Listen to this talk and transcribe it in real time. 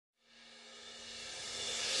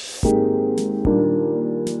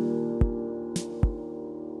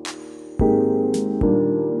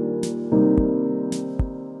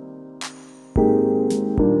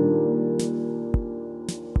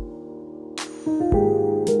Tonight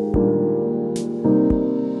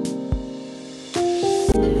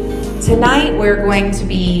we're going to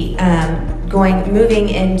be moving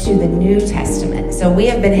into the New Testament. So we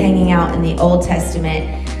have been hanging out in the Old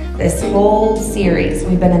Testament this whole series.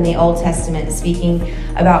 We've been in the Old Testament speaking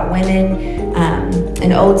about women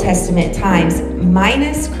in Old Testament times,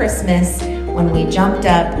 minus Christmas when we jumped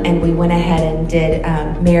up and we went ahead and did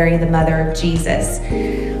Mary, the mother of Jesus.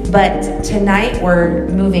 But tonight we're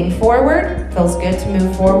moving forward. Feels good to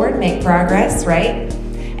move forward, make progress, right?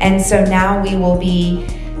 And so now we will be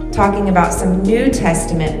talking about some New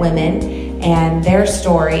Testament women and their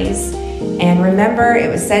stories. And remember,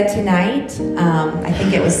 it was said tonight, I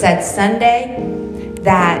think it was said Sunday,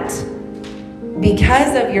 that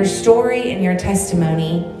because of your story and your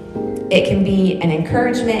testimony, it can be an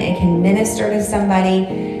encouragement, it can minister to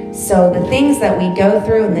somebody. So the things that we go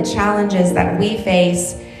through and the challenges that we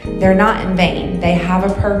face, they're not in vain. They have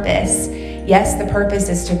a purpose. Yes, the purpose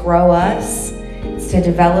is to grow us, to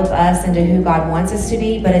develop us into who God wants us to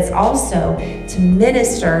be, but it's also to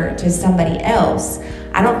minister to somebody else.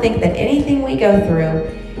 I don't think that anything we go through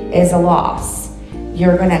is a loss.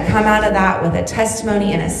 You're going to come out of that with a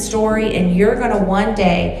testimony and a story, and you're going to one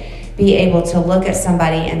day be able to look at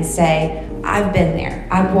somebody and say, I've been there.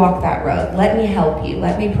 I've walked that road. Let me help you.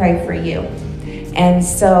 Let me pray for you. And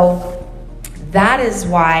so that is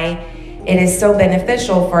why it is so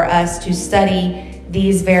beneficial for us to study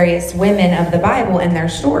these various women of the Bible and their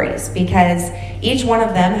stories, because each one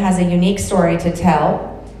of them has a unique story to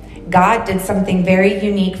tell. God did something very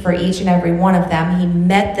unique for each and every one of them. He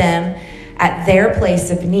met them at their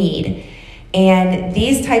place of need. And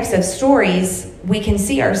these types of stories, we can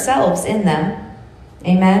see ourselves in them.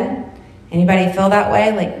 Amen? Anybody feel that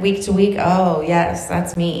way? Like week to week? Oh, yes,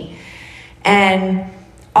 that's me. And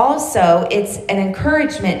also, it's an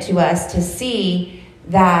encouragement to us to see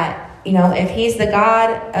that, you know, if he's the God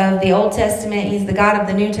of the Old Testament, he's the God of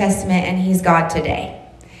the New Testament, and he's God today.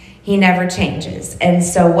 He never changes. And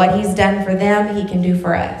so what he's done for them, he can do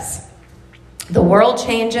for us. The world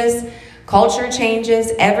changes, culture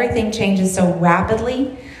changes, everything changes so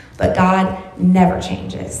rapidly, but God never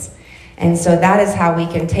changes. And so that is how we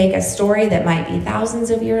can take a story that might be thousands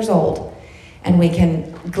of years old, and we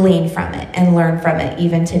can glean from it and learn from it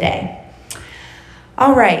even today.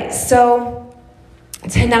 All right, so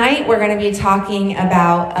tonight we're going to be talking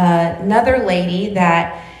about another lady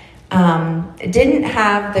that didn't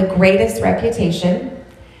have the greatest reputation,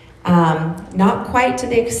 not quite to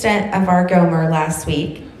the extent of our Gomer last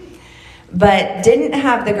week, but didn't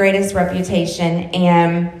have the greatest reputation,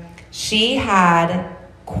 and she had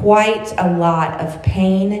quite a lot of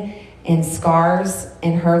pain and scars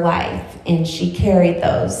in her life, and she carried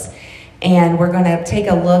those. And we're going to take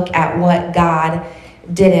a look at what God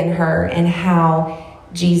did in her and how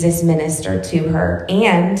Jesus ministered to her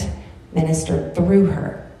and ministered through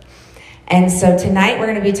her. And so tonight we're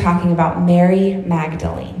going to be talking about Mary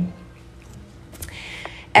Magdalene.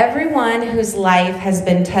 Everyone whose life has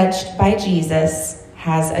been touched by Jesus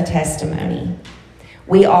has a testimony.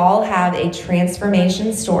 We all have a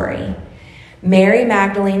transformation story. Mary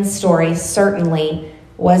Magdalene's story certainly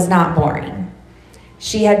was not boring.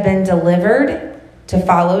 She had been delivered to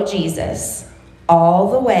follow Jesus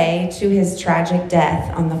all the way to his tragic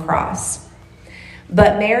death on the cross.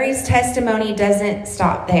 But Mary's testimony doesn't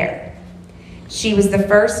stop there. She was the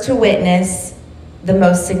first to witness the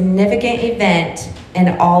most significant event in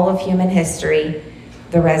all of human history,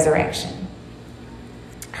 the resurrection.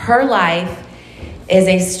 Her life is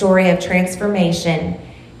a story of transformation,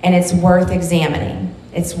 and it's worth examining.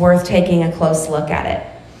 It's worth taking a close look at it.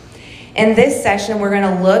 In this session, we're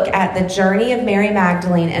going to look at the journey of Mary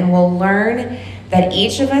Magdalene, and we'll learn that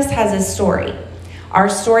each of us has a story. Our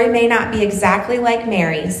story may not be exactly like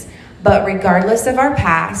Mary's, but regardless of our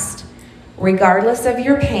past, regardless of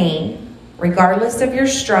your pain, regardless of your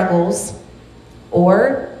struggles,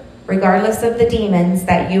 or regardless of the demons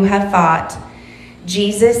that you have fought,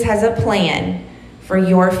 Jesus has a plan for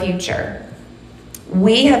your future.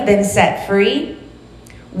 We have been set free.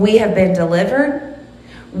 We have been delivered.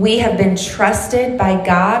 We have been trusted by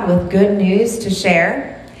God with good news to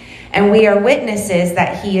share. And we are witnesses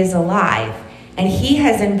that he is alive. And he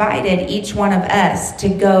has invited each one of us to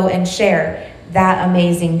go and share that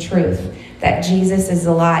amazing truth, that Jesus is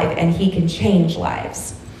alive and he can change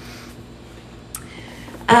lives.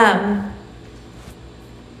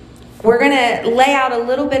 We're going to lay out a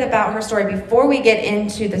little bit about her story. Before we get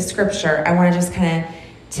into the scripture, I want to just kind of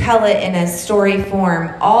tell it in a story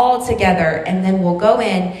form all together, and then we'll go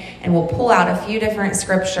in and we'll pull out a few different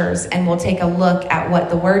scriptures and we'll take a look at what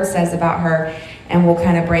the word says about her, and we'll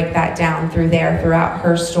kind of break that down throughout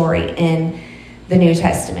her story in the New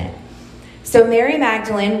Testament. So Mary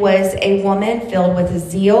Magdalene was a woman filled with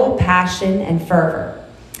zeal, passion, and fervor.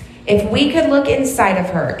 If we could look inside of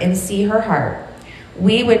her and see her heart,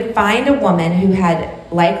 we would find a woman who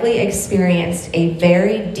had likely experienced a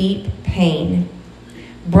very deep pain,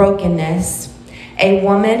 brokenness, a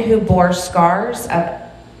woman who bore scars of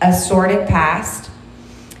a sordid past,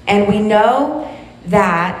 and we know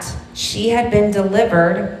that she had been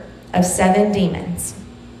delivered of 7 demons.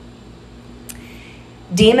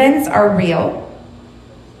 Demons are real,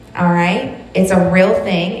 all right? It's a real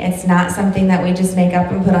thing. It's not something that we just make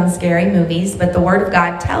up and put on scary movies, but the Word of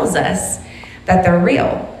God tells us that they're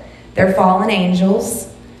real. They're fallen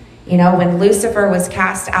angels. You know, when Lucifer was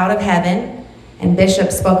cast out of heaven, and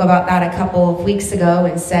Bishop spoke about that a couple of weeks ago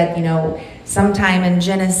and said, you know, sometime in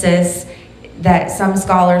Genesis that some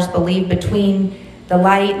scholars believe between the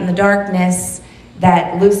light and the darkness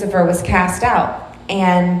that Lucifer was cast out.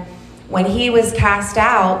 And when he was cast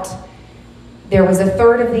out, there was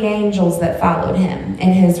 1/3 of the angels that followed him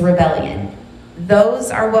in his rebellion.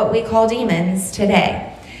 Those are what we call demons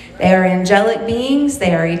today. They are angelic beings,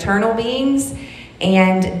 they are eternal beings,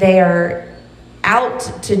 and they are out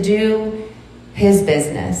to do his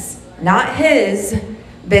business. Not his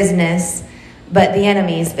business, but the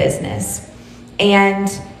enemy's business.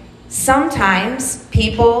 And sometimes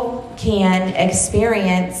people can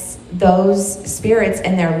experience those spirits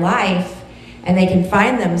in their life, and they can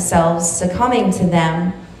find themselves succumbing to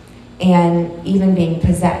them and even being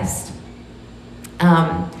possessed.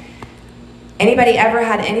 Anybody ever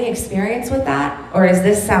had any experience with that? Or does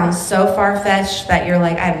this sound so far-fetched that you're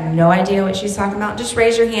like, I have no idea what she's talking about? Just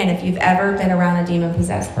raise your hand if you've ever been around a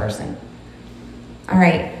demon-possessed person. All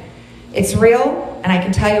right. It's real, and I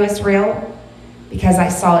can tell you it's real because I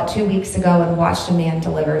saw it 2 weeks ago and watched a man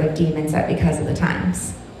delivered of demons at Because of the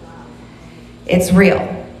Times. It's real.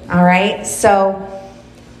 All right. So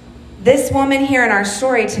this woman here in our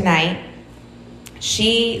story tonight,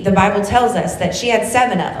 the Bible tells us that she had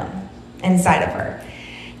 7 of them inside of her,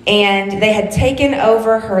 and they had taken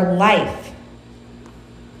over her life.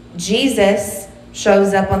 Jesus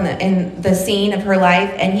shows up in the scene of her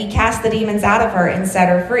life, and he cast the demons out of her and set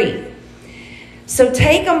her free. So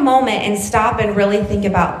take a moment and stop and really think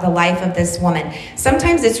about the life of this woman.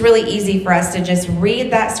 Sometimes it's really easy for us to just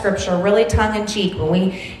read that scripture really tongue-in-cheek when we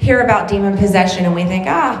hear about demon possession, and we think,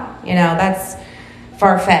 that's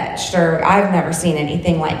far-fetched, or I've never seen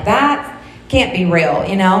anything like that. Can't be real,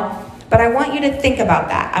 But I want you to think about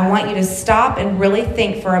that. I want you to stop and really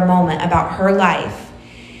think for a moment about her life.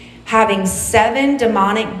 Having 7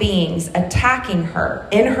 demonic beings attacking her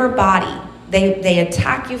in her body. They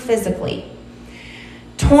attack you physically.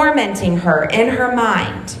 Tormenting her in her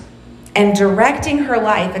mind. And directing her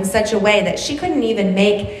life in such a way that she couldn't even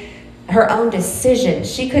make her own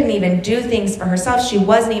decisions. She couldn't even do things for herself. She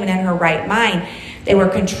wasn't even in her right mind. They were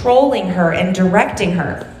controlling her and directing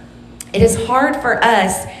her. It is hard for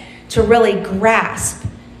us to really grasp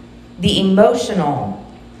the emotional,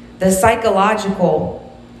 the psychological,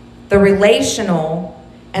 the relational,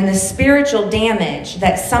 and the spiritual damage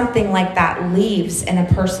that something like that leaves in a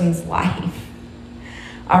person's life.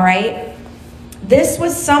 All right? This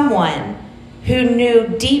was someone who knew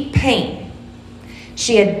deep pain.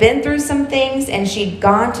 She had been through some things, and she'd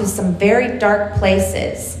gone to some very dark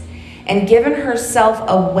places and given herself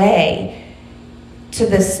away to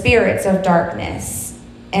the spirits of darkness.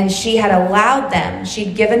 And she had allowed them,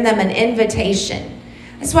 she'd given them an invitation.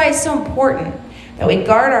 That's why it's so important that we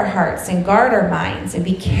guard our hearts and guard our minds and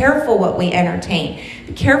be careful what we entertain.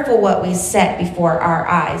 Be careful what we set before our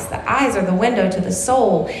eyes. The eyes are the window to the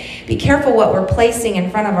soul. Be careful what we're placing in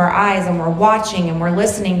front of our eyes and we're watching and we're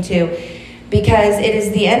listening to, because it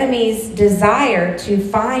is the enemy's desire to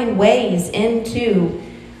find ways into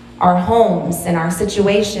our homes and our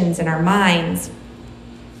situations and our minds.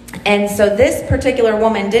 And so this particular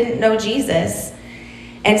woman didn't know Jesus,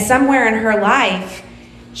 and somewhere in her life,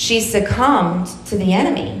 she succumbed to the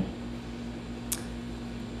enemy.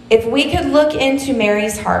 If we could look into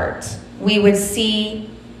Mary's heart, we would see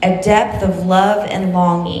a depth of love and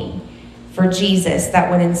longing for Jesus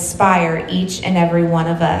that would inspire each and every one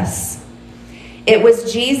of us. It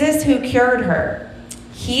was Jesus who cured her.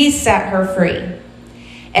 He set her free.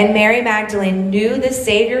 And Mary Magdalene knew the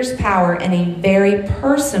Savior's power in a very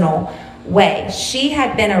personal way. She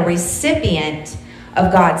had been a recipient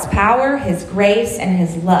of God's power, his grace, and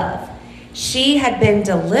his love. She had been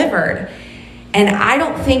delivered. And I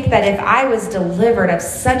don't think that if I was delivered of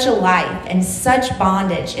such a life and such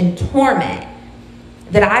bondage and torment,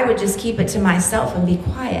 that I would just keep it to myself and be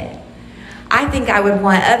quiet. I think I would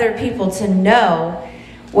want other people to know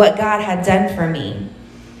what God had done for me.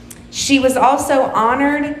 She was also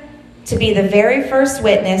honored to be the very first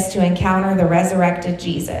witness to encounter the resurrected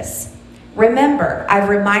Jesus. Remember, I've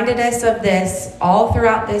reminded us of this all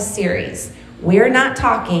throughout this series. We're not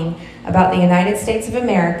talking about the United States of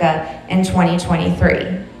America in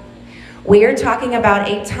 2023. We are talking about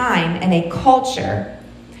a time and a culture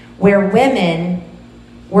where women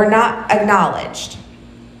were not acknowledged,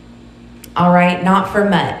 all right, not for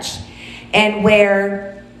much, and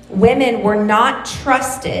where women were not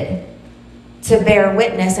trusted to bear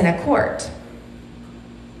witness in a court.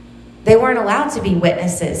 They weren't allowed to be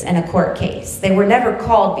witnesses in a court case. They were never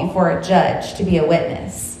called before a judge to be a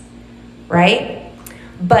witness, right?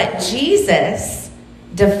 But Jesus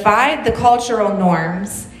defied the cultural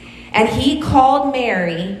norms, and he called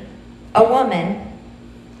Mary, a woman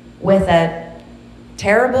with a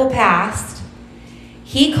terrible past,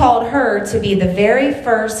 he called her to be the very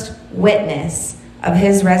first witness of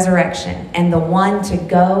his resurrection and the one to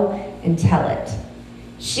go and tell it.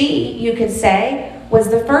 She, you could say, was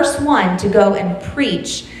the first one to go and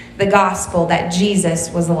preach the gospel that Jesus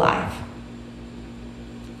was alive.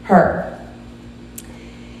 Her.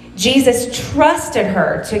 Jesus trusted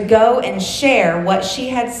her to go and share what she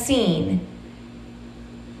had seen.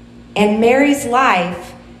 And Mary's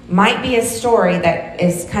life might be a story that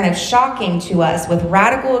is kind of shocking to us with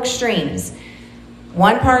radical extremes.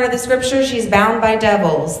 One part of the scripture, she's bound by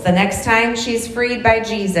devils. The next time, she's freed by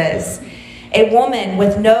Jesus. A woman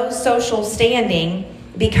with no social standing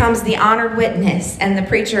becomes the honored witness and the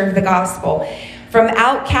preacher of the gospel. From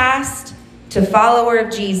outcast to follower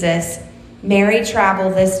of Jesus, Mary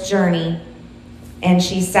traveled this journey, and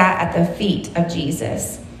she sat at the feet of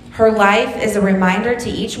Jesus. Her life is a reminder to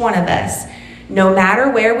each one of us, no matter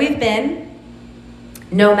where we've been,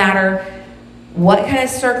 no matter what kind of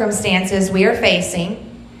circumstances we are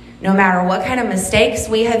facing, no matter what kind of mistakes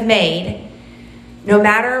we have made, no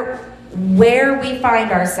matter where we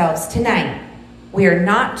find ourselves tonight, we are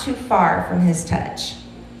not too far from his touch.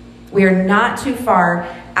 We are not too far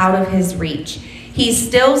out of his reach. He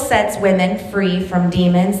still sets women free from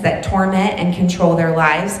demons that torment and control their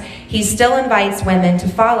lives. He still invites women to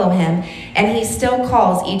follow him, and he still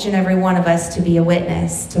calls each and every one of us to be a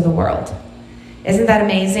witness to the world. Isn't that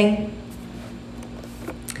amazing?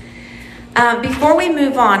 Before we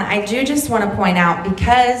move on, I do just want to point out,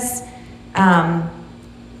 because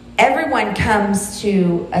everyone comes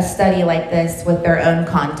to a study like this with their own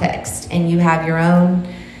context, and you have your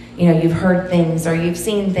own, you've heard things or you've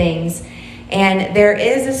seen things. And there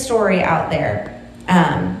is a story out there.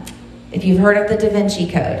 If you've heard of the Da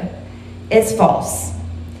Vinci Code, it's false.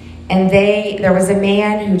 And there was a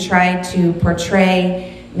man who tried to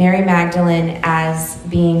portray Mary Magdalene as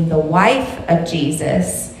being the wife of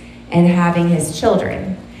Jesus and having his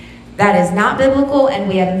children. That is not biblical, and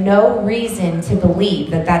we have no reason to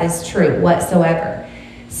believe that that is true whatsoever.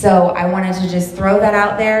 So I wanted to just throw that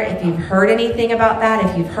out there. If you've heard anything about that,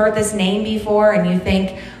 if you've heard this name before and you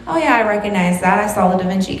think, oh yeah, I recognize that, I saw the Da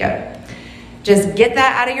Vinci Code, just get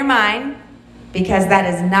that out of your mind, because that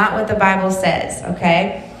is not what the Bible says,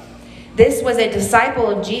 okay? This was a disciple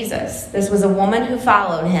of Jesus. This was a woman who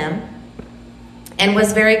followed him and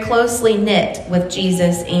was very closely knit with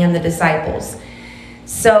Jesus and the disciples.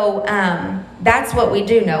 So that's what we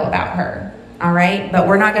do know about her, all right? But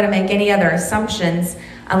we're not going to make any other assumptions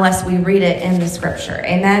unless we read it in the scripture.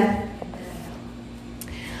 Amen?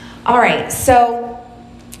 All right, so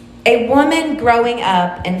a woman growing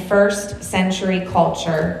up in first century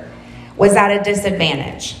culture was at a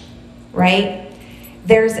disadvantage, right?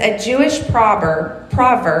 There's a Jewish proverb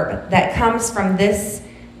that comes from this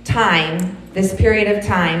time, this period of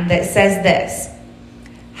time, that says this: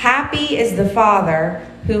 happy is the father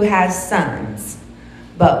who has sons,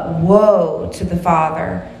 but woe to the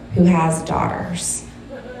father who has daughters.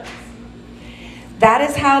 That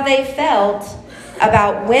is how they felt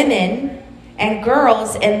about women and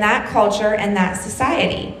girls in that culture and that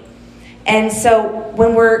society. And so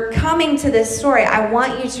when we're coming to this story, I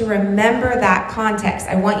want you to remember that context.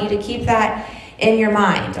 I want you to keep that in your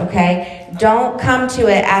mind, okay? Don't come to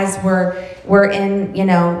it as we're in,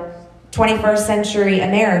 21st century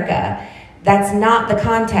America. That's not the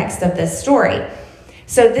context of this story.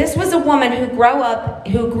 So this was a woman who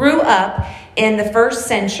grew up in the first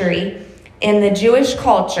century in the Jewish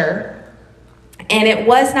culture, and it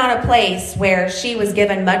was not a place where she was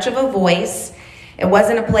given much of a voice. It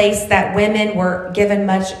wasn't a place that women were given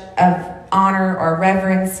much of honor or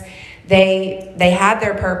reverence. They had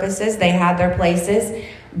their purposes, they had their places,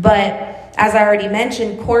 but as I already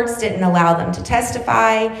mentioned, courts didn't allow them to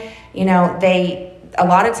testify. A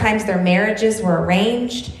lot of times their marriages were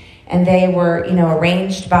arranged, and they were,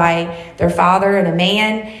 arranged by their father and a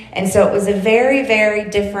man. And so it was a very, very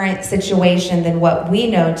different situation than what we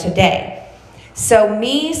know today. So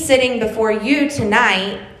me sitting before you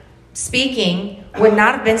tonight speaking would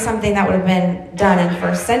not have been something that would have been done in the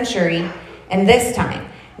first century and this time.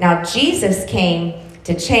 Now, Jesus came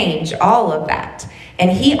to change all of that, and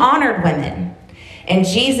he honored women. And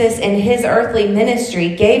Jesus, in his earthly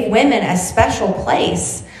ministry, gave women a special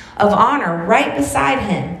place of honor right beside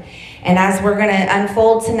him. And as we're going to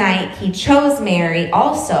unfold tonight, he chose Mary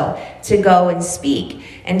also to go and speak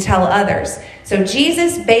and tell others. So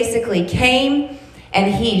Jesus basically came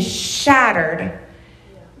and he shattered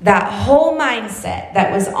that whole mindset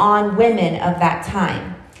that was on women of that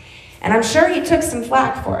time. And I'm sure he took some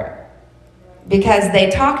flack for it, because they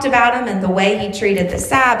talked about him and the way he treated the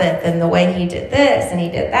Sabbath and the way he did this and he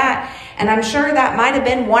did that. And I'm sure that might have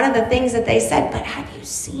been one of the things that they said. But have you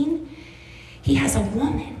seen? He has a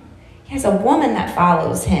woman. He has a woman that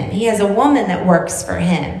follows him. He has a woman that works for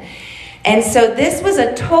him. And so this was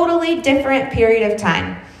a totally different period of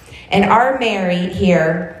time. And our Mary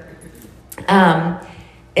here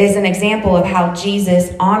is an example of how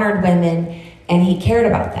Jesus honored women and he cared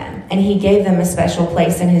about them and he gave them a special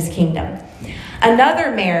place in his kingdom.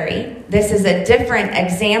 Another Mary, this is a different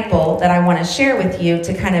example that I want to share with you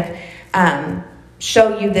to kind of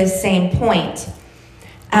show you this same point.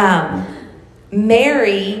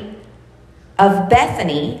 Mary of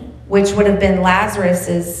Bethany, which would have been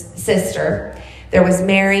Lazarus's sister. There was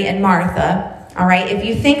Mary and Martha. All right, if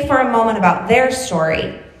you think for a moment about their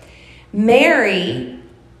story, Mary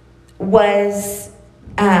was,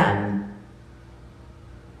 I'm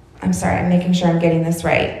sorry, I'm making sure I'm getting this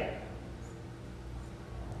right.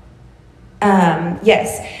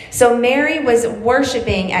 Yes, so Mary was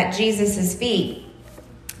worshiping at Jesus's feet,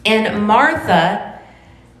 and Martha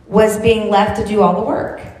was being left to do all the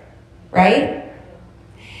work, right?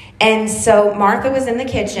 And so Martha was in the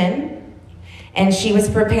kitchen, and she was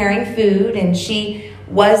preparing food, and she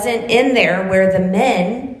wasn't in there where the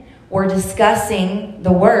men were discussing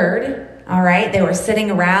the word, all right? They were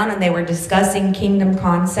sitting around, and they were discussing kingdom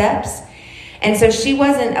concepts. And so she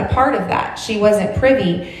wasn't a part of that. She wasn't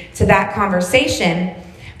privy to that conversation,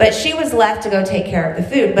 but she was left to go take care of the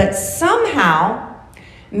food. But somehow,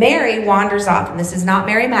 Mary wanders off, and this is not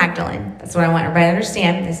Mary Magdalene. That's what I want everybody to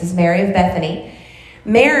understand. This is Mary of Bethany.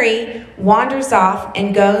 Mary wanders off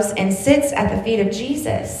and goes and sits at the feet of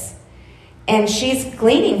Jesus. And she's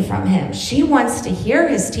gleaning from him. She wants to hear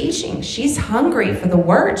his teaching. She's hungry for the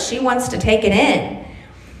word. She wants to take it in.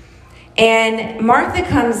 And Martha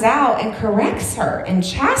comes out and corrects her and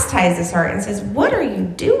chastises her and says, "What are you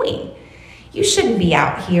doing? You shouldn't be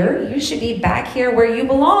out here. You should be back here where you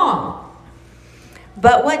belong."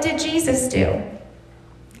 But what did Jesus do?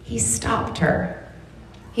 He stopped her.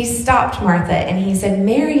 He stopped Martha and he said,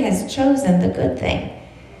 "Mary has chosen the good thing.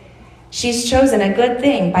 She's chosen a good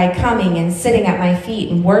thing by coming and sitting at my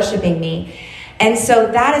feet and worshiping me." And so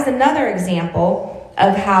that is another example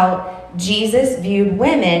of how Jesus viewed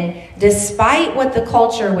women, despite what the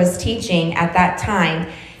culture was teaching at that time.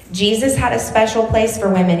 Jesus had a special place for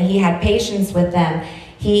women. He had patience with them.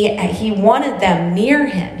 He wanted them near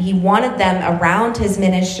him. He wanted them around his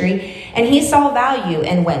ministry, and he saw value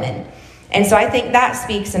in women. And so I think that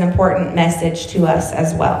speaks an important message to us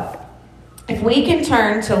as well. If we can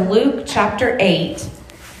turn to Luke chapter 8,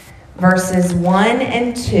 verses 1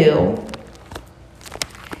 and 2.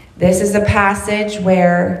 This is a passage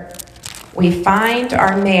where we find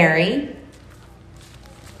our Mary.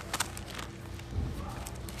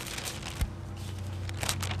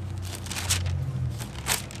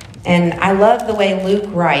 And I love the way Luke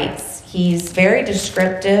writes. He's very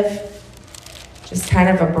descriptive, just kind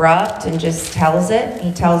of abrupt, and just tells it.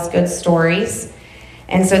 He tells good stories.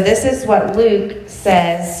 And so this is what Luke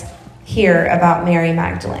says here about Mary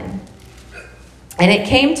Magdalene. "And it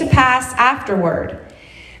came to pass afterward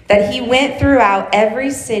that he went throughout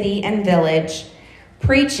every city and village,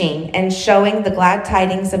 preaching and showing the glad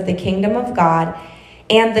tidings of the kingdom of God,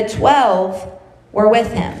 and the 12 were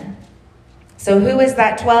with him." So who is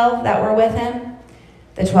that 12 that were with him?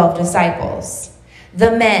 The 12 disciples.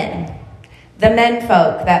 The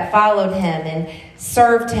menfolk that followed him and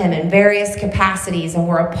served him in various capacities and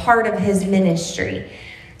were a part of his ministry.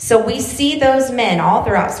 So we see those men all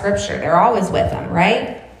throughout Scripture. They're always with him,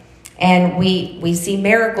 right? And we see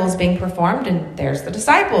miracles being performed, and there's the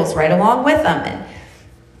disciples right along with them. And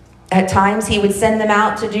at times he would send them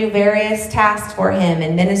out to do various tasks for him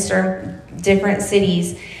and minister different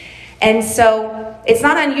cities. And so it's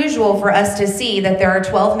not unusual for us to see that there are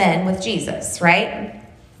 12 men with Jesus, right?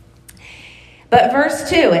 But verse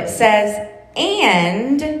 2, it says,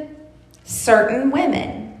 "And certain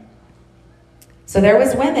women. So there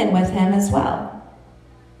was women with him as well.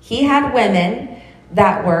 He had women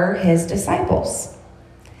that were his disciples,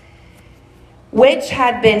 which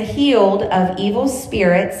had been healed of evil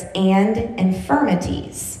spirits and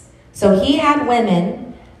infirmities. So he had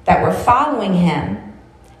women that were following him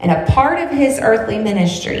and a part of his earthly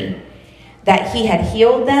ministry, that he had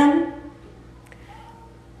healed them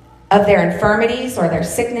of their infirmities or their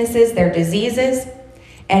sicknesses, their diseases,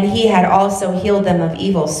 and he had also healed them of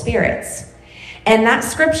evil spirits. And that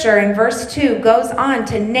scripture in verse 2 goes on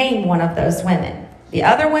to name one of those women. The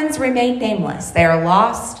other ones remain nameless. They are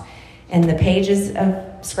lost in the pages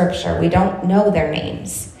of scripture. We don't know their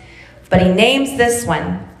names. But he names this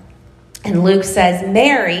one. And Luke says,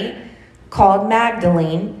 Mary, called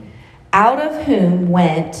Magdalene, out of whom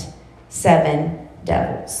went 7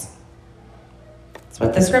 devils. That's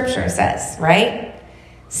what the scripture says, right?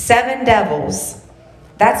 7 devils.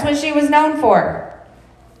 That's what she was known for.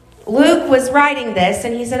 Luke was writing this,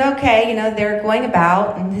 and he said, okay, they're going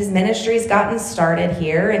about, and his ministry's gotten started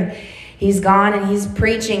here, and he's gone, and he's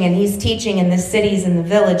preaching, and he's teaching in the cities and the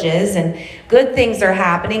villages, and good things are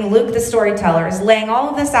happening. Luke, the storyteller, is laying all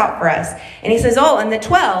of this out for us. And he says, and the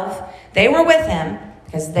 12, they were with him,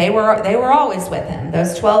 because they were always with him,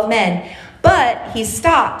 those 12 men. But he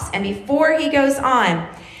stops, and before he goes on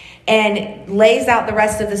and lays out the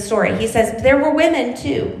rest of the story, he says, there were women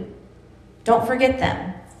too. Don't forget them.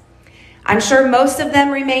 I'm sure most of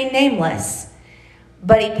them remain nameless,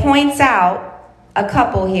 but he points out a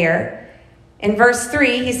couple here. In verse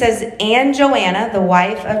 3, he says, and Joanna, the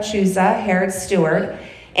wife of Chuza, Herod's steward,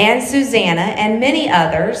 and Susanna, and many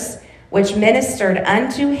others, which ministered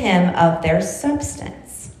unto him of their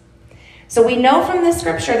substance. So we know from the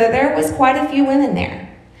scripture that there was quite a few women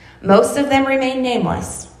there. Most of them remain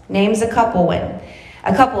nameless. Names a couple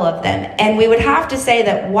of them. And we would have to say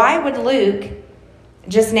that why would Luke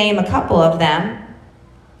just name a couple of them?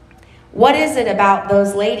 What is it about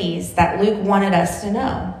those ladies that Luke wanted us to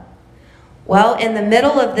know? Well, in the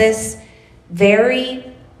middle of this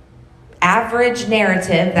very average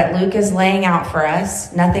narrative that Luke is laying out for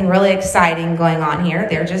us, nothing really exciting going on here.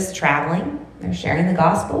 They're just traveling. They're sharing the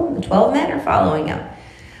gospel. The 12 men are following them.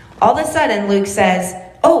 All of a sudden, Luke says,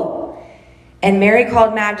 and Mary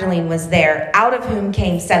called Magdalene was there, out of whom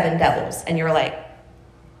came 7 devils. And you're like,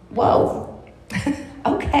 whoa.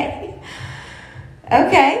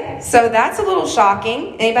 Okay, so that's a little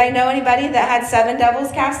shocking. Anybody know anybody that had 7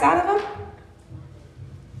 devils cast out of them?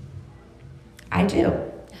 I do.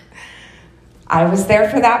 I was there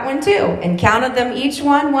for that one too, and counted them each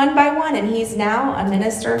one by one, and he's now a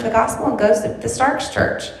minister of the gospel and goes to the Starks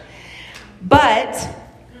Church. But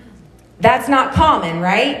that's not common,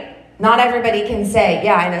 right? Not everybody can say,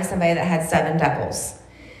 yeah, I know somebody that had 7 devils.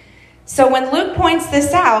 So when Luke points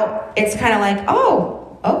this out, it's kind of like,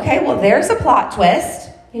 okay, well, there's a plot twist,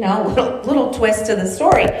 little twist to the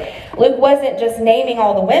story. Luke wasn't just naming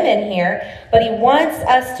all the women here, but he wants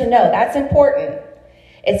us to know. That's important.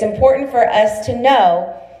 It's important for us to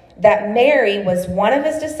know that Mary was one of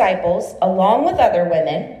his disciples, along with other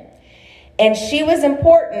women, and she was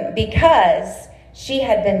important because she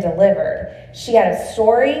had been delivered. She had a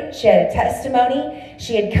story. She had a testimony.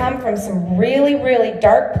 She had come from some really, really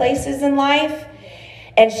dark places in life,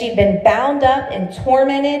 and she'd been bound up and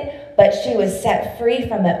tormented, but she was set free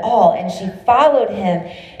from it all, and she followed him,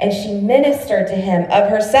 and she ministered to him of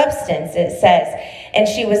her substance, it says, and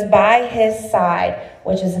she was by his side,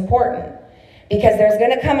 which is important, because there's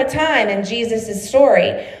going to come a time in Jesus'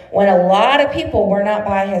 story when a lot of people were not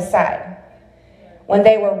by his side, when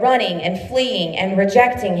they were running and fleeing and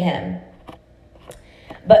rejecting him.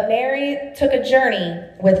 But Mary took a journey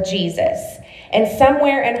with Jesus. And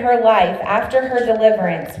somewhere in her life, after her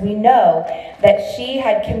deliverance, we know that she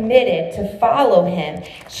had committed to follow him.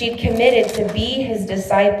 She'd committed to be his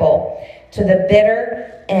disciple to the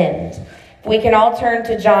bitter end. We can all turn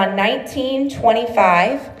to John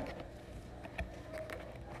 19:25.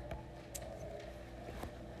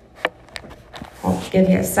 I'll give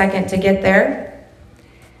you a second to get there.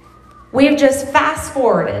 We've just fast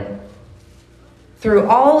forwarded through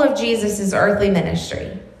all of Jesus' earthly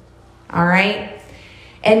ministry. All right?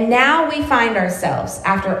 And now we find ourselves,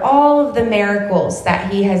 after all of the miracles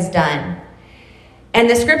that he has done, and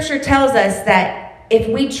the scripture tells us that if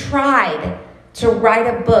we tried to write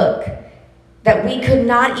a book that we could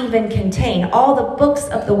not even contain, all the books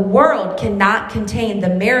of the world cannot contain the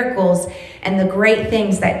miracles and the great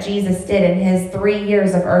things that Jesus did in his 3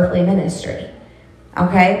 years of earthly ministry.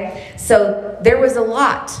 Okay? So there was a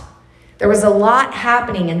lot. There was a lot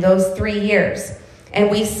happening in those 3 years. And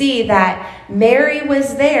we see that Mary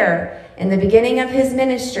was there in the beginning of his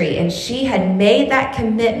ministry, and she had made that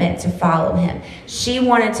commitment to follow him. She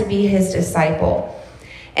wanted to be his disciple.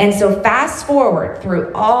 And so fast forward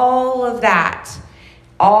through all of that,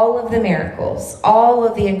 all of the miracles, all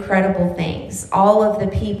of the incredible things, all of the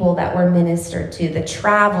people that were ministered to, the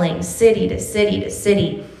traveling city to city to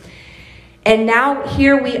city. And now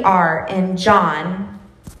here we are in John,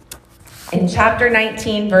 in chapter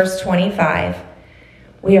 19, verse 25.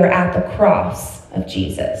 We are at the cross of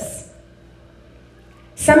Jesus.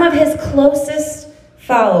 Some of his closest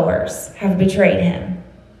followers have betrayed him.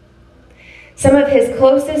 Some of his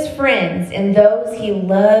closest friends and those he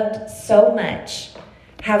loved so much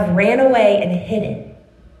have ran away and hidden.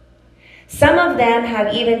 Some of them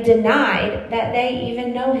have even denied that they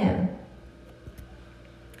even know him.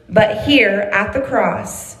 But here at the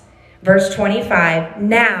cross, verse 25,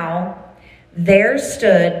 now there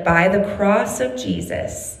stood by the cross of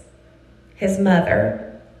Jesus his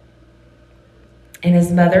mother and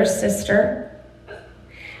his mother's sister,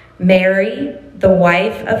 Mary, the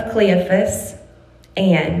wife of Cleophas,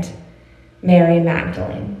 and Mary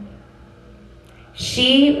Magdalene.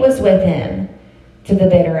 She was with him to the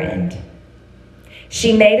bitter end.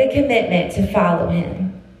 She made a commitment to follow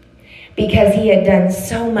him because he had done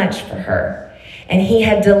so much for her and he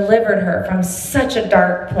had delivered her from such a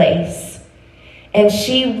dark place. And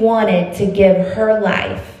she wanted to give her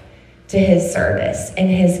life to his service and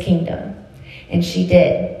his kingdom. And she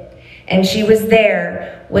did. And she was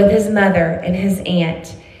there with his mother and his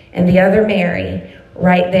aunt and the other Mary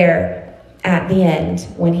right there at the end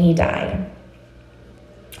when he died.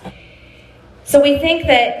 So we think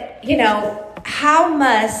that, how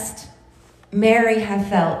must Mary have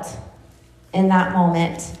felt in that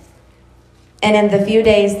moment and in the few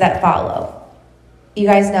days that follow? You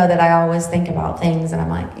guys know that I always think about things and I'm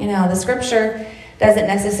like, the scripture doesn't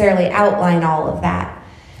necessarily outline all of that.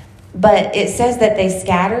 But it says that they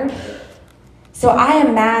scattered. So I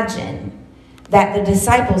imagine that the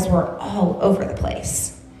disciples were all over the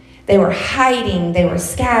place. They were hiding. They were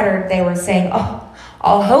scattered. They were saying,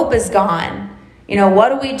 all hope is gone. What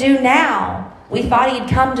do we do now? We thought he'd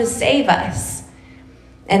come to save us.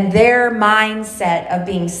 And their mindset of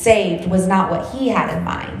being saved was not what he had in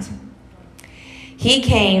mind. He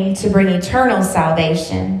came to bring eternal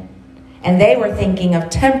salvation, and they were thinking of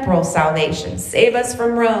temporal salvation. Save us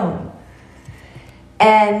from Rome.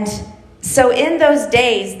 And so in those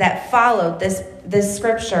days that followed this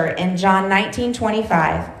scripture in John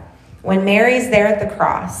 19:25, when Mary's there at the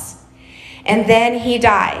cross, and then he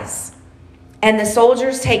dies, and the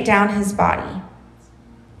soldiers take down his body,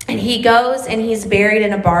 and he goes and he's buried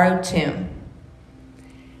in a borrowed tomb.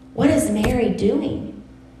 What is Mary doing?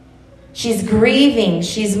 She's grieving,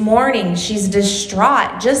 she's mourning, she's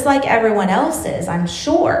distraught, just like everyone else is, I'm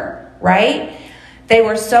sure, right? They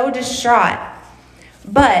were so distraught.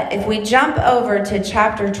 But if we jump over to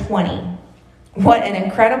chapter 20, what an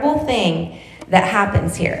incredible thing that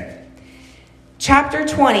happens here. Chapter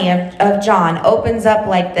 20 of John opens up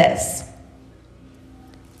like this.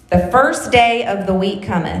 The first day of the week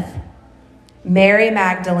cometh, Mary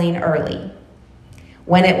Magdalene early,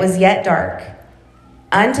 when it was yet dark,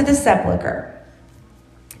 unto the sepulchre,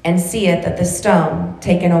 and seeth that the stone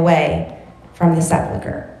taken away from the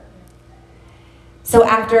sepulchre. So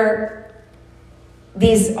after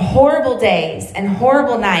these horrible days and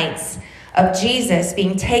horrible nights of Jesus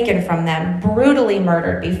being taken from them, brutally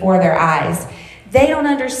murdered before their eyes, they don't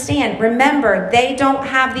understand. Remember, they don't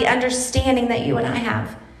have the understanding that you and I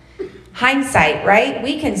have. Hindsight, right?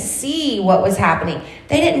 We can see what was happening.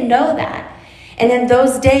 They didn't know that. And in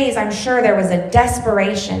those days, I'm sure there was a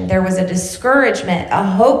desperation, there was a discouragement, a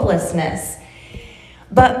hopelessness.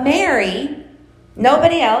 But Mary,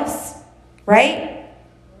 nobody else, right?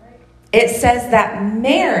 It says that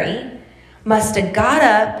Mary must have got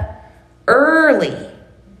up early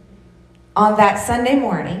on that Sunday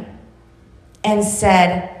morning and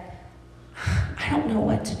said, I don't know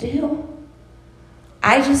what to do.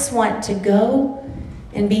 I just want to go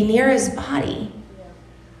and be near his body.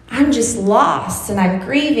 I'm just lost and I'm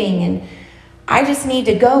grieving and I just need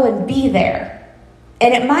to go and be there.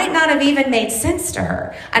 And it might not have even made sense to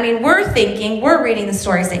her. I mean, we're reading the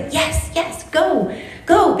story saying, yes,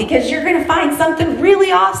 go, because you're going to find something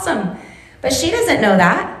really awesome. But she doesn't know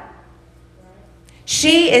that.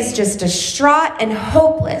 She is just distraught and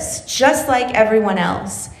hopeless, just like everyone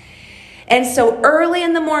else. And so early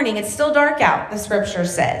in the morning, it's still dark out, the scripture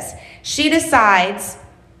says, she decides,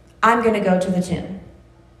 I'm going to go to the tomb.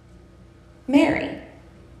 Mary.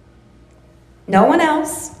 No one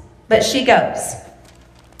else, but she goes.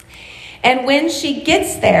 And when she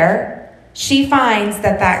gets there, she finds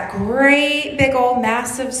that that great big old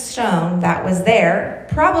massive stone that was there,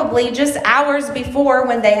 probably just hours before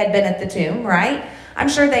when they had been at the tomb, right? I'm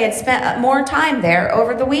sure they had spent more time there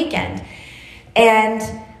over the weekend. And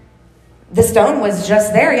the stone was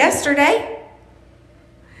just there yesterday.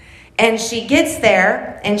 And she gets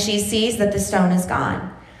there and she sees that the stone is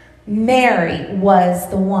gone. Mary was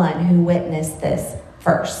the one who witnessed this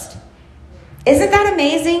first. Isn't that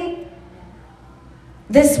amazing?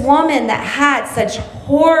 This woman that had such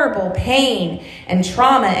horrible pain and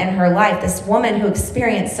trauma in her life, this woman who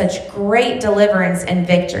experienced such great deliverance and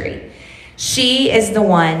victory, she is the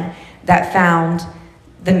one that found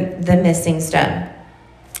the missing stone.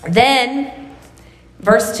 Then,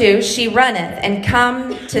 verse 2, she runneth and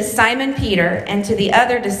come to Simon Peter and to the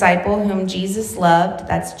other disciple whom Jesus loved,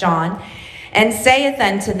 that's John, and saith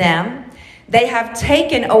unto them, they have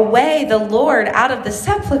taken away the Lord out of the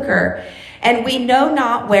sepulchre, and we know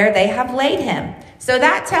not where they have laid him. So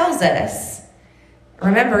that tells us,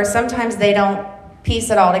 remember, sometimes they don't piece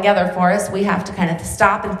it all together for us. We have to kind of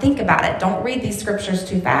stop and think about it. Don't read these scriptures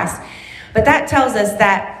too fast. But that tells us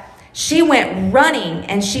that she went running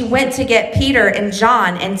and she went to get Peter and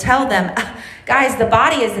John and tell them, guys, the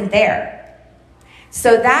body isn't there.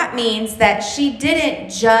 So that means that she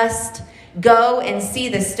didn't just go and see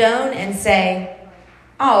the stone and say,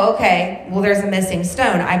 oh, okay, well, there's a missing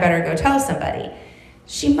stone. I better go tell somebody.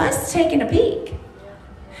 She must have taken a peek.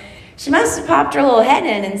 She must have popped her little head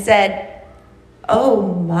in and said,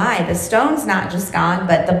 oh my, the stone's not just gone,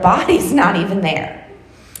 but the body's not even there.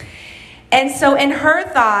 And so in her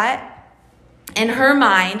thought, in her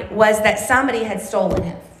mind, was that somebody had stolen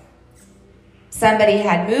him. Somebody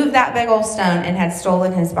had moved that big old stone and had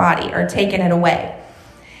stolen his body or taken it away.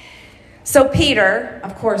 So Peter,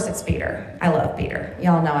 of course it's Peter. I love Peter.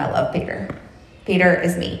 Y'all know I love Peter. Peter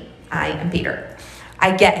is me. I am Peter.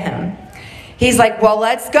 I get him. He's like, well,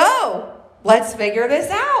 let's go. Let's figure this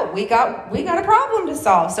out. We got a problem to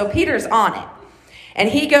solve. So Peter's on it. And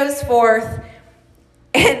he goes forth,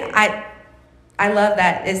 and I love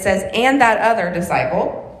that. It says, and that other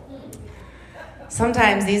disciple.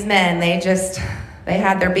 Sometimes these men, they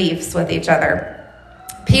had their beefs with each other.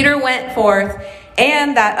 Peter went forth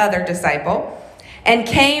and that other disciple and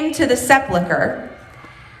came to the sepulchre.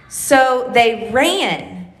 So they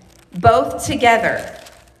ran both together.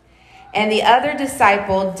 And the other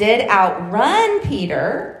disciple did outrun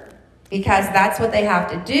Peter, because that's what they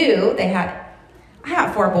have to do. I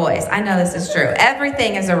have 4 boys. I know this is true.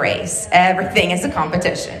 Everything is a race. Everything is a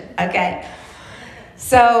competition. Okay?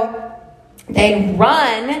 So they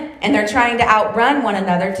run, and they're trying to outrun one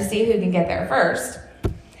another to see who can get there first.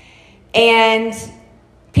 And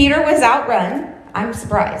Peter was outrun. I'm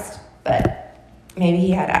surprised, but maybe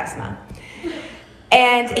he had asthma.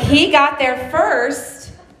 And he got there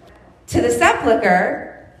first to the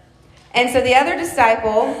sepulcher. And so the other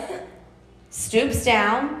disciple stoops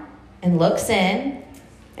down and looks in.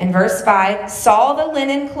 And verse 5, saw the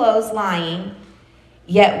linen clothes lying,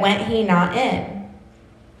 yet went he not in.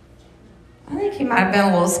 I think he might have been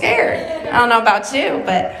a little scared. I don't know about you,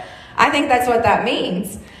 but I think that's what that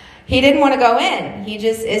means. He didn't want to go in.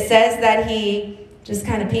 It says that he just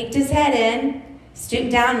kind of peeked his head in,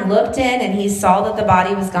 stooped down and looked in, and he saw that the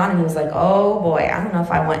body was gone, and he was like, oh boy, I don't know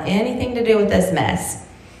if I want anything to do with this mess.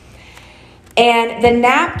 And the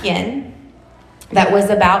napkin that was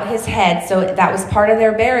about his head, so that was part of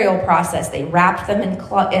their burial process. They wrapped them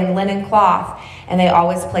in linen cloth, and they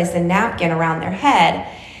always placed a napkin around their head.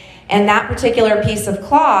 And that particular piece of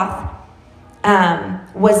cloth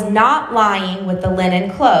was not lying with the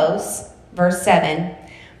linen clothes, verse 7,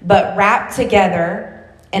 but wrapped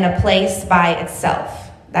together in a place by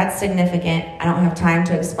itself. That's significant. I don't have time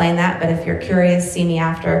to explain that, but if you're curious, see me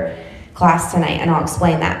after class tonight, and I'll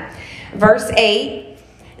explain that. Verse 8,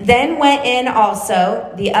 then went in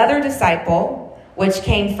also the other disciple, which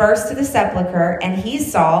came first to the sepulchre, and he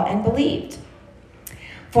saw and believed.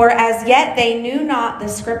 For as yet they knew not the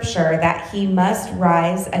scripture that he must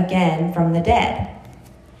rise again from the dead.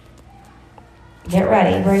 Get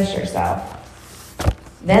ready, brace yourself.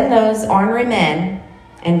 Then those ornery men,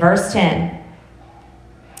 in verse 10,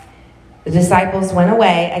 the disciples went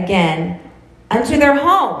away again unto their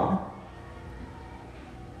home.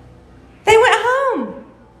 They went home.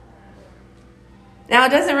 Now, it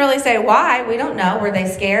doesn't really say why. We don't know. Were they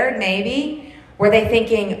scared? Maybe. Were they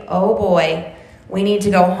thinking, oh boy, we need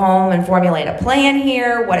to go home and formulate a plan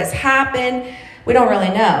here? What has happened? We don't really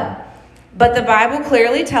know. But the Bible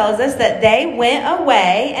clearly tells us that they went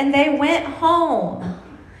away and they went home.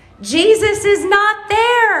 Jesus is not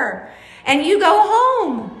there. And you go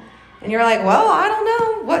home. And you're like, well, I don't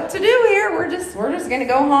know what to do here. We're just going to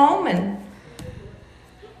go home and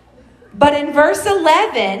But in verse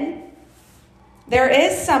 11, there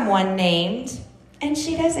is someone named, and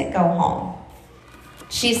she doesn't go home.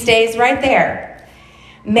 She stays right there.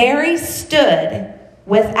 Mary stood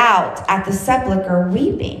without at the sepulchre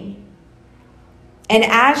weeping. And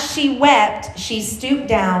as she wept, she stooped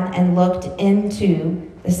down and looked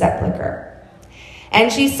into the sepulchre.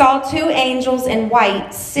 And she saw two angels in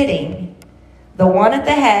white sitting, the one at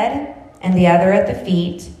the head and the other at the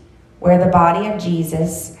feet, where the body of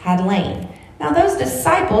Jesus had lain. Now those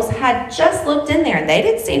disciples had just looked in there and they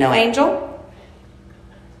didn't see no angel.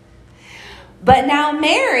 But now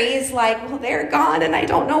Mary is like, well, they're gone and I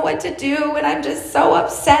don't know what to do. And I'm just so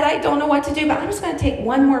upset. I don't know what to do. But I'm just going to take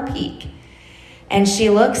one more peek. And she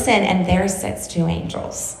looks in and there sits two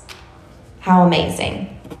angels. How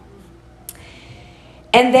amazing.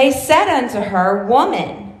 And they said unto her,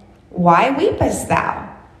 Woman, why weepest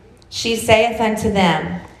thou? She saith unto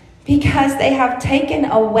them, Because they have taken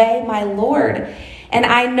away my Lord, and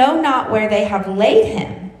I know not where they have laid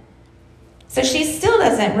him. So she still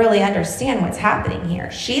doesn't really understand what's happening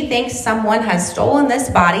here. She thinks someone has stolen this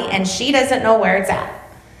body, and she doesn't know where it's at.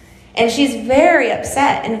 And she's very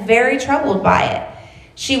upset and very troubled by it.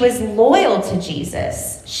 She was loyal to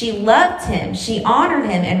Jesus. She loved him. She honored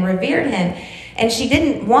him and revered him. And she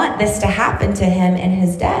didn't want this to happen to him in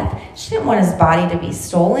his death. She didn't want his body to be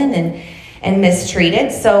stolen and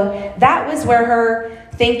mistreated. So that was where her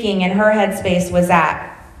thinking and her headspace was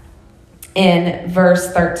at in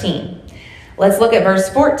verse 13. Let's look at verse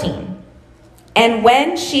 14. And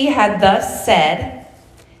when she had thus said,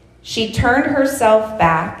 she turned herself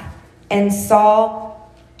back and saw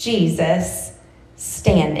Jesus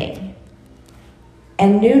standing,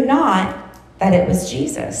 and knew not that it was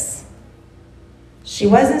Jesus. She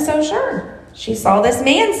wasn't so sure. She saw this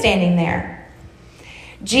man standing there.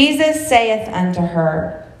 Jesus saith unto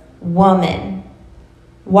her, Woman,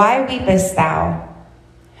 why weepest thou?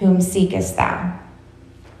 Whom seekest thou?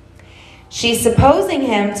 She, supposing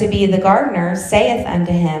him to be the gardener, saith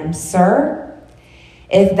unto him, Sir,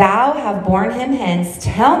 if thou have borne him hence,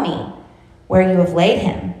 tell me where you have laid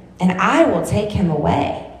him, and I will take him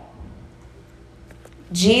away.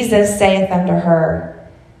 Jesus saith unto her,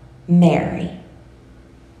 Mary.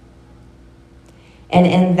 And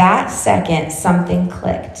in that second, something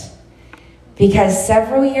clicked. Because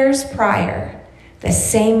several years prior, the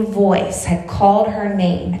same voice had called her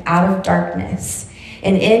name out of darkness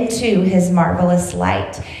and into his marvelous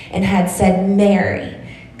light, and had said, Mary,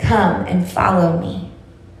 come and follow me.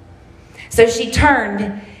 So she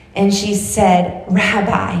turned and she said,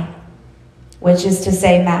 Rabbi, which is to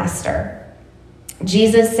say, Master.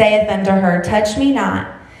 Jesus saith unto her, Touch me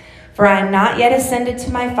not, for I am not yet ascended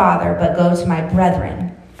to my Father, but go to my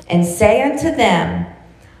brethren, and say unto them,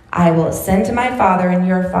 I will ascend to my Father and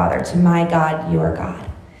your Father, to my God, your God.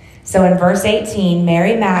 So in verse 18,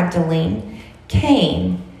 Mary Magdalene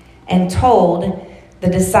came and told the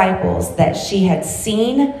disciples that she had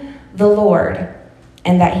seen the Lord,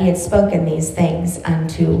 and that he had spoken these things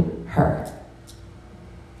unto her.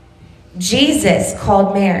 Jesus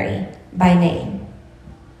called Mary by name.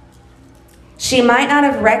 She might not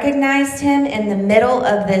have recognized him in the middle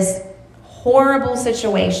of this horrible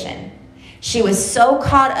situation. She was so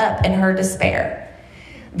caught up in her despair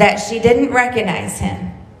that she didn't recognize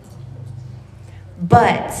him.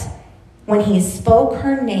 But when he spoke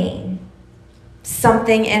her name,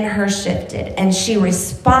 something in her shifted, and she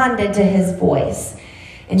responded to his voice.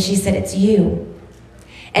 And she said, It's you.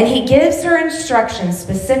 And he gives her instructions,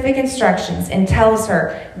 specific instructions, and tells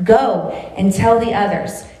her, Go and tell the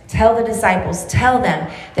others, tell the disciples, tell them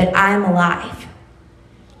that I'm alive.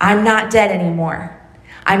 I'm not dead anymore.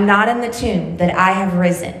 I'm not in the tomb, that I have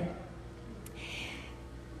risen.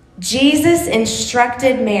 Jesus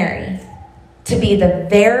instructed Mary to be the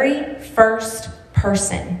very first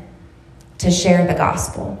person to share the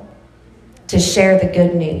gospel, to share the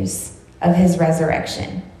good news of his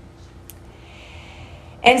resurrection.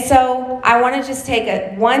 And so I want to just take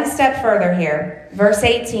it one step further here. Verse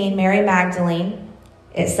 18, Mary Magdalene,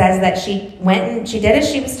 it says that she went and she did as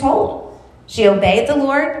she was told. She obeyed the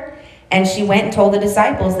Lord, and she went and told the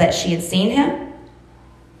disciples that she had seen him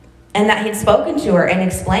and that he had spoken to her and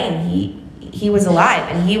explained he was alive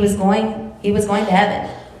and he was going to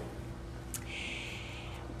heaven.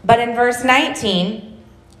 But in verse 19,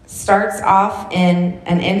 starts off in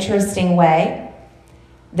an interesting way.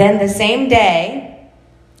 Then the same day,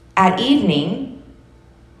 at evening,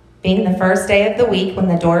 being the first day of the week, when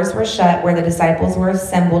the doors were shut where the disciples were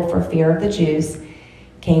assembled for fear of the Jews,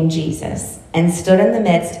 came Jesus and stood in the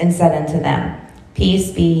midst and said unto them,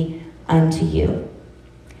 Peace be unto you.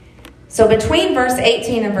 So between verse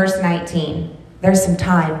 18 and verse 19, there's some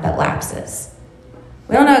time that lapses.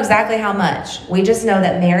 We don't know exactly how much. We just know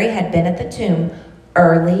that Mary had been at the tomb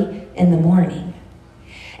early in the morning.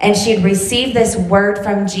 And she'd received this word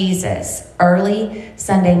from Jesus early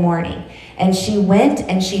Sunday morning. And she went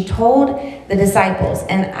and she told the disciples.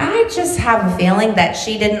 And I just have a feeling that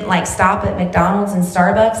she didn't stop at McDonald's and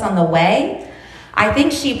Starbucks on the way. I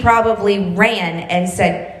think she probably ran and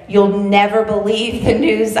said, "You'll never believe the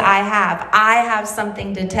news I have. I have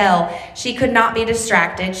something to tell." She could not be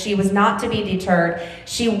distracted. She was not to be deterred.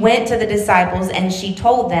 She went to the disciples and she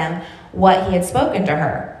told them what he had spoken to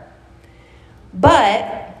her.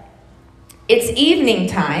 But it's evening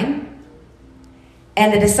time,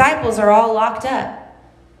 and the disciples are all locked up,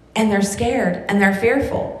 and they're scared, and they're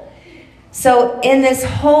fearful. So in this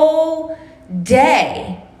whole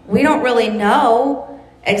day, we don't really know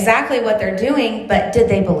exactly what they're doing, but did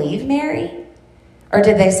they believe Mary? Or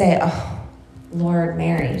did they say, "Oh, Lord,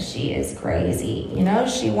 Mary, she is crazy.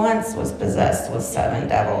 She once was possessed with 7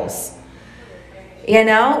 devils." We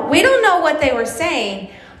don't know what they were saying,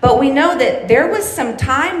 but we know that there was some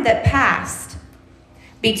time that passed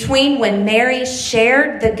between when Mary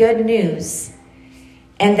shared the good news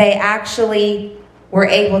and they actually were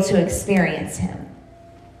able to experience him.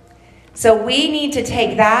 So we need to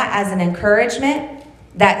take that as an encouragement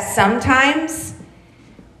that sometimes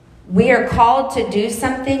we are called to do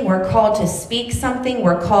something, we're called to speak something,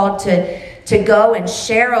 we're called to go and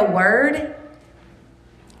share a word,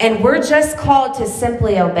 and we're just called to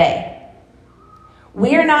simply obey.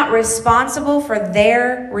 We are not responsible for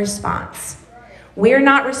their response. We are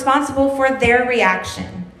not responsible for their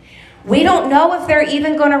reaction. We don't know if they're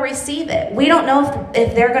even going to receive it. We don't know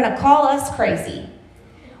if they're going to call us crazy.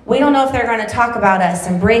 We don't know if they're going to talk about us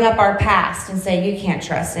and bring up our past and say, "You can't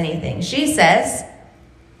trust anything she says."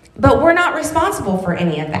 But we're not responsible for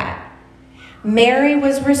any of that. Mary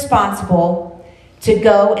was responsible to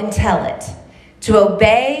go and tell it, to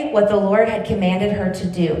obey what the Lord had commanded her to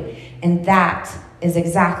do. And that is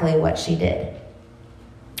exactly what she did.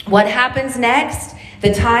 What happens next,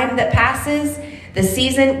 the time that passes, the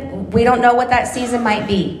season, we don't know what that season might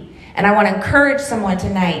be. And I want to encourage someone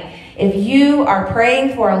tonight. If you are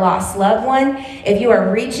praying for a lost loved one, if you are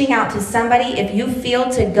reaching out to somebody, if you feel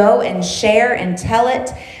to go and share and tell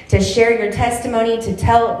it, to share your testimony, to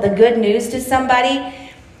tell the good news to somebody,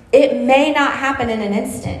 it may not happen in an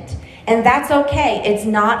instant. And that's okay. It's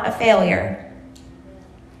not a failure.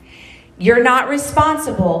 You're not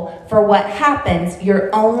responsible for what happens. You're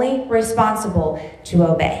only responsible to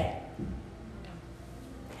obey.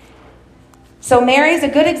 So Mary's a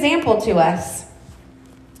good example to us.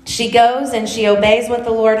 She goes and she obeys what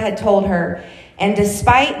the Lord had told her. And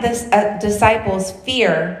despite the disciples'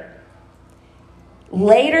 fear,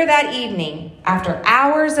 later that evening, after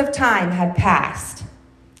hours of time had passed,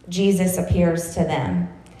 Jesus appears to them.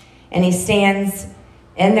 And he stands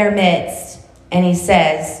in their midst and he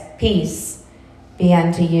says, "Peace be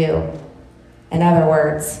unto you." In other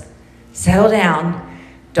words, settle down.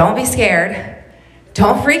 Don't be scared.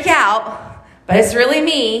 Don't freak out. But it's really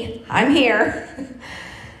me. I'm here.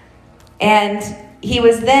 And he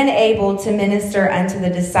was then able to minister unto the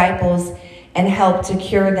disciples and help to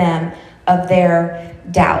cure them of their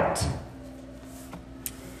doubt.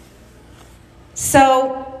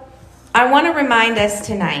 So I want to remind us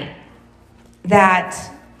tonight that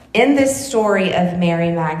in this story of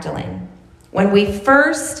Mary Magdalene, when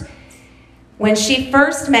she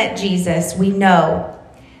first met Jesus, we know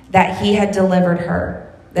that he had delivered her,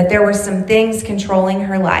 that there were some things controlling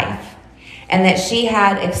her life, and that she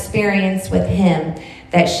had experience with him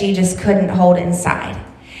that she just couldn't hold inside.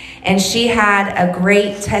 And she had a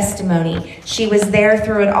great testimony. She was there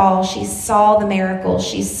through it all. She saw the miracles.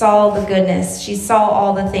 She saw the goodness. She saw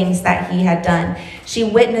all the things that he had done. She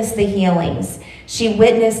witnessed the healings. She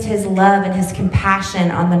witnessed his love and his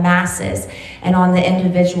compassion on the masses and on the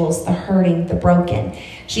individuals, the hurting, the broken.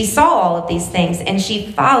 She saw all of these things, and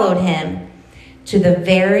she followed him to the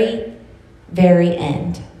very, very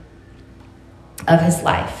end of his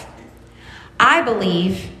life. I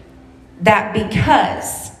believe that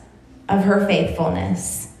because of her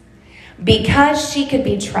faithfulness, because she could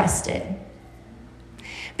be trusted,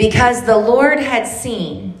 because the Lord had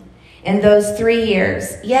seen in those 3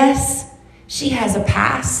 years, yes, she has a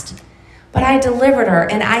past, but I delivered her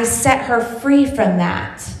and I set her free from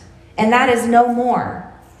that. And that is no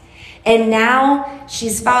more. And now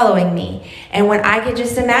she's following me. And when I could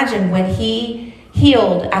just imagine when he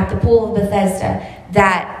healed at the pool of Bethesda,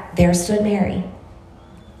 that there stood Mary.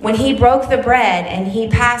 When he broke the bread and he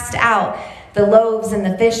passed out the loaves and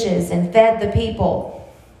the fishes and fed the people,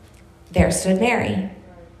 there stood Mary.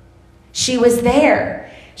 She was there.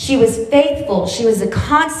 She was faithful. She was a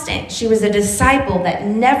constant. She was a disciple that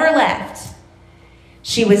never left.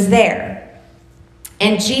 She was there.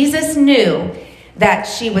 And Jesus knew that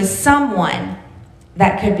she was someone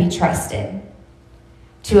that could be trusted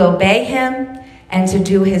to obey him and to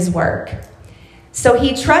do his work. So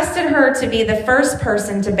he trusted her to be the first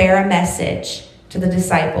person to bear a message to the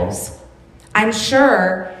disciples. I'm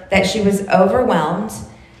sure that she was overwhelmed,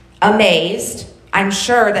 amazed. I'm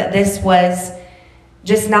sure that this was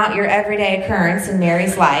just not your everyday occurrence in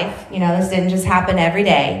Mary's life. You know, this didn't just happen every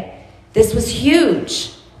day. This was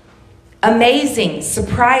huge, amazing,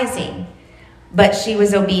 surprising, but she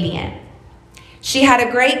was obedient. She had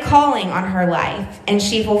a great calling on her life, and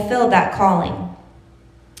she fulfilled that calling.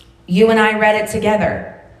 You and I read it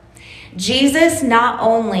together. Jesus not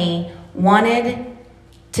only wanted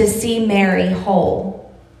to see Mary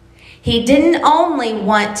whole, he didn't only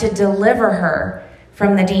want to deliver her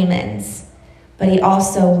from the demons, but he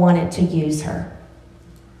also wanted to use her.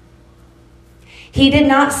 He did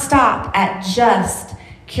not stop at just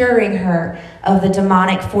curing her of the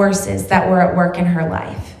demonic forces that were at work in her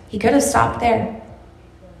life. He could have stopped there.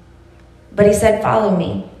 But he said, follow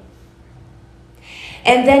me.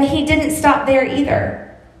 And then he didn't stop there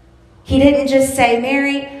either. He didn't just say,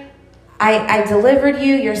 Mary, I delivered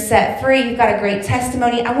you, you're set free, you've got a great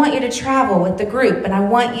testimony. I want you to travel with the group, and I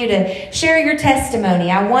want you to share your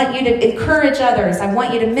testimony. I want you to encourage others. I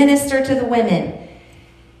want you to minister to the women.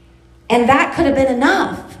 And that could have been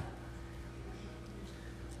enough.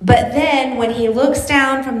 But then when he looks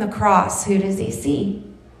down from the cross, who does he see?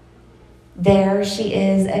 There she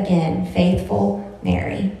is again, faithful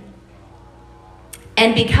Mary.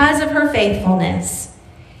 And because of her faithfulness,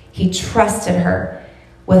 he trusted her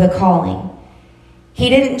with a calling. He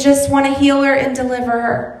didn't just want to heal her and deliver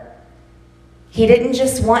her. He didn't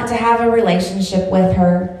just want to have a relationship with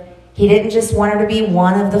her. He didn't just want her to be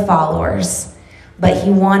one of the followers, but he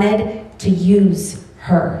wanted to use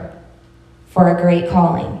her for a great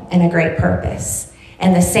calling and a great purpose.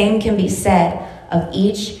 And the same can be said of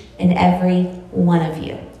each and every one of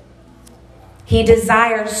you. He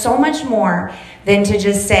desires so much more than to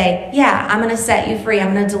just say, yeah, I'm going to set you free.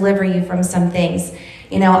 I'm going to deliver you from some things,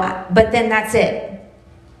 you know, but then that's it.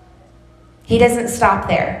 He doesn't stop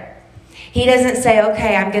there. He doesn't say,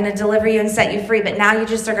 okay, I'm going to deliver you and set you free, but now you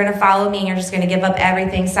just are going to follow me and you're just going to give up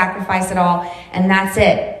everything, sacrifice it all, and that's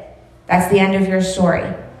it. That's the end of your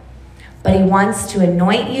story. But he wants to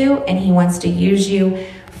anoint you and he wants to use you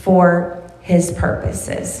for his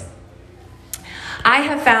purposes. I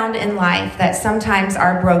have found in life that sometimes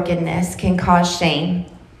our brokenness can cause shame.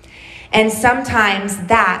 And sometimes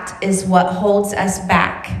that is what holds us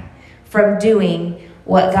back from doing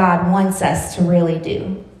what God wants us to really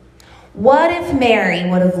do. What if Mary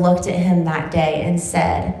would have looked at him that day and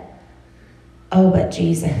said, oh, but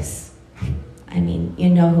Jesus, I mean, you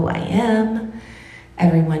know who I am.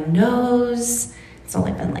 Everyone knows. It's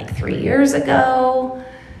only been like 3 years ago.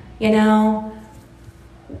 You know,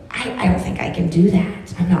 I don't think I can do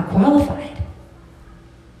that. I'm not qualified.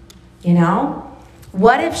 You know?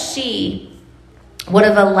 What if she would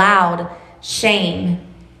have allowed shame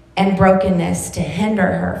and brokenness to hinder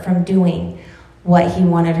her from doing what he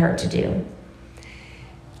wanted her to do?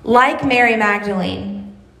 Like Mary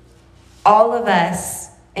Magdalene, all of us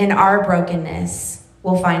in our brokenness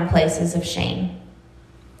will find places of shame.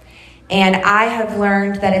 And I have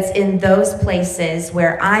learned that it's in those places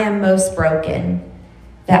where I am most broken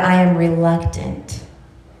that I am reluctant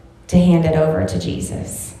to hand it over to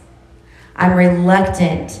Jesus. I'm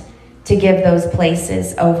reluctant to give those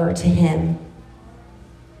places over to him.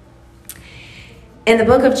 In the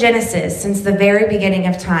book of Genesis, since the very beginning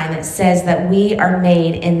of time, it says that we are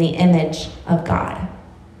made in the image of God.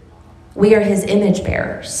 We are his image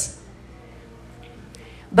bearers.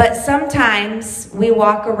 But sometimes we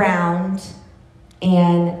walk around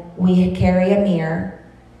and we carry a mirror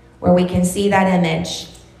where we can see that image,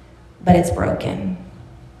 but it's broken.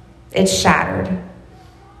 It's shattered.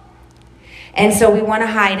 And so we want to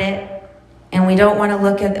hide it, and we don't want to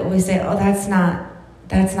look at it. We say, oh, that's not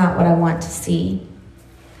what I want to see.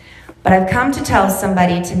 But I've come to tell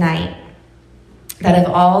somebody tonight that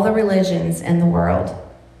of all the religions in the world,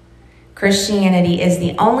 Christianity is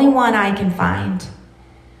the only one I can find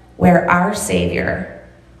where our Savior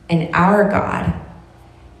and our God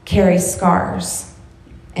carries scars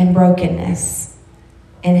and brokenness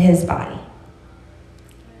in his body.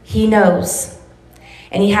 He knows,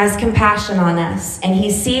 and he has compassion on us, and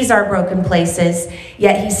he sees our broken places,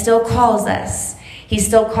 yet he still calls us. He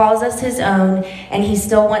still calls us his own, and he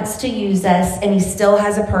still wants to use us, and he still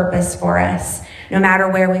has a purpose for us. no matter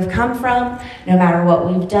where we've come from, no matter what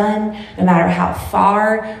we've done, no matter how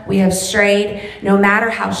far we have strayed, no matter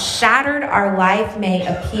how shattered our life may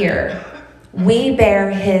appear, we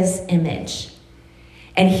bear his image.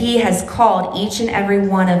 And he has called each and every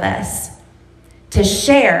one of us to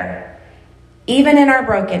share, even in our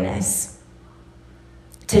brokenness,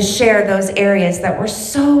 to share those areas that we're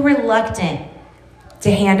so reluctant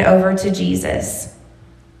to hand over to Jesus.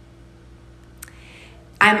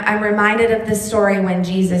 I'm reminded of the story when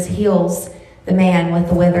Jesus heals the man with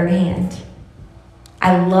the withered hand.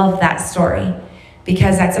 I love that story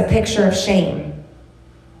because that's a picture of shame.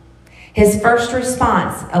 His first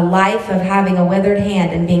response, a life of having a withered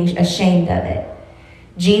hand and being ashamed of it.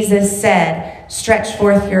 Jesus said, "Stretch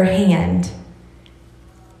forth your hand."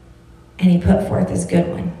 And he put forth his good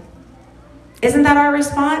one. Isn't that our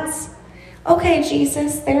response? Okay,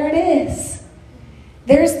 Jesus, there it is.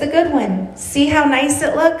 There's the good one. See how nice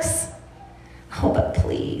it looks? Oh, but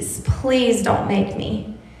please, please don't make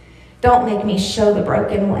me show the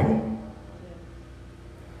broken one.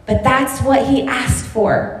 But that's what he asked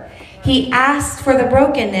for. He asked for the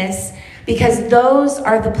brokenness because those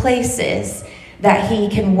are the places that he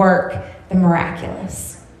can work the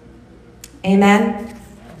miraculous. Amen?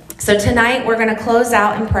 So tonight we're going to close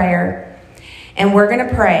out in prayer, and we're going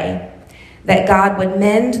to pray that God would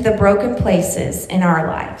mend the broken places in our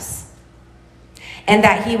lives, and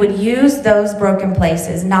that he would use those broken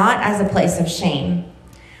places not as a place of shame,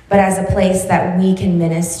 but as a place that we can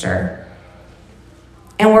minister.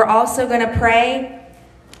 And we're also going to pray,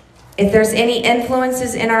 if there's any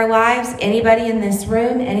influences in our lives, anybody in this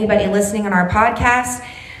room, anybody listening on our podcast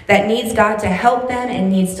that needs God to help them and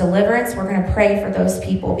needs deliverance, we're going to pray for those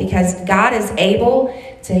people because God is able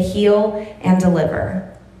to heal and deliver.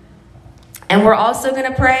 And we're also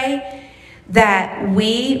going to pray that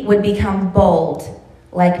we would become bold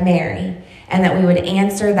like Mary, and that we would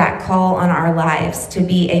answer that call on our lives to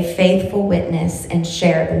be a faithful witness and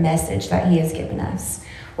share the message that he has given us.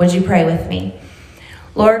 Would you pray with me?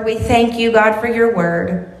 Lord, we thank you, God, for your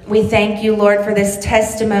word. We thank you, Lord, for this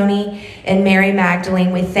testimony in Mary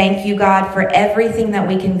Magdalene. We thank you, God, for everything that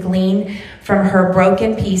we can glean from her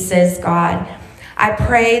broken pieces, God. I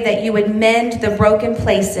pray that you would mend the broken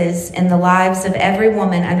places in the lives of every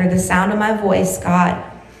woman under the sound of my voice, God.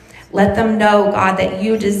 Let them know, God, that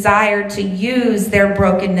you desire to use their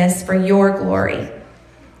brokenness for your glory.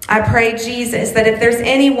 I pray, Jesus, that if there's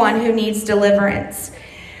anyone who needs deliverance,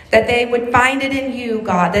 that they would find it in you,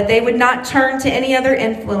 God, that they would not turn to any other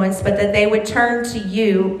influence, but that they would turn to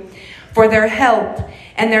you for their help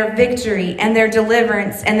and their victory and their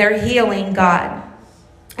deliverance and their healing, God.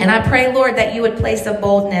 And I pray, Lord, that you would place a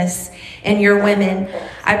boldness in your women.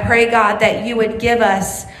 I pray, God, that you would give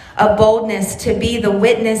us a boldness to be the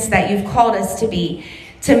witness that you've called us to be,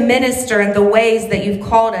 to minister in the ways that you've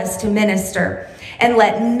called us to minister. And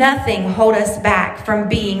let nothing hold us back from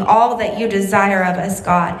being all that you desire of us,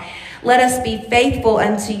 God. Let us be faithful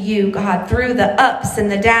unto you, God, through the ups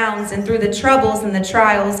and the downs and through the troubles and the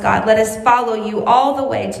trials, God. Let us follow you all the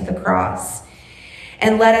way to the cross.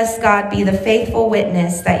 And let us, God, be the faithful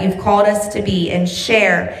witness that you've called us to be and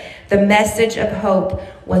share the message of hope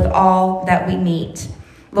with all that we meet.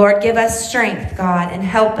 Lord, give us strength, God, and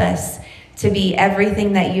help us to be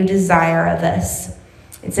everything that you desire of us.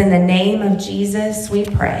 It's in the name of Jesus we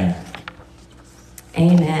pray.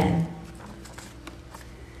 Amen.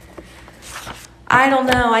 I don't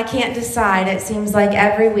know. I can't decide. It seems like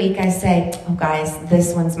every week I say, oh, guys,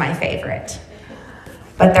 this one's my favorite.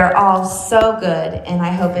 But they're all so good, and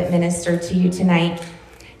I hope it ministered to you tonight.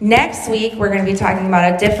 Next week, we're going to be talking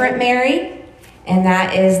about a different Mary, and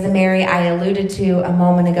that is the Mary I alluded to a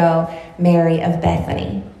moment ago, Mary of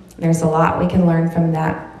Bethany. There's a lot we can learn from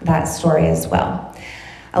that story as well.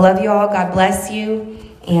 I love you all. God bless you,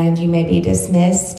 and you may be dismissed.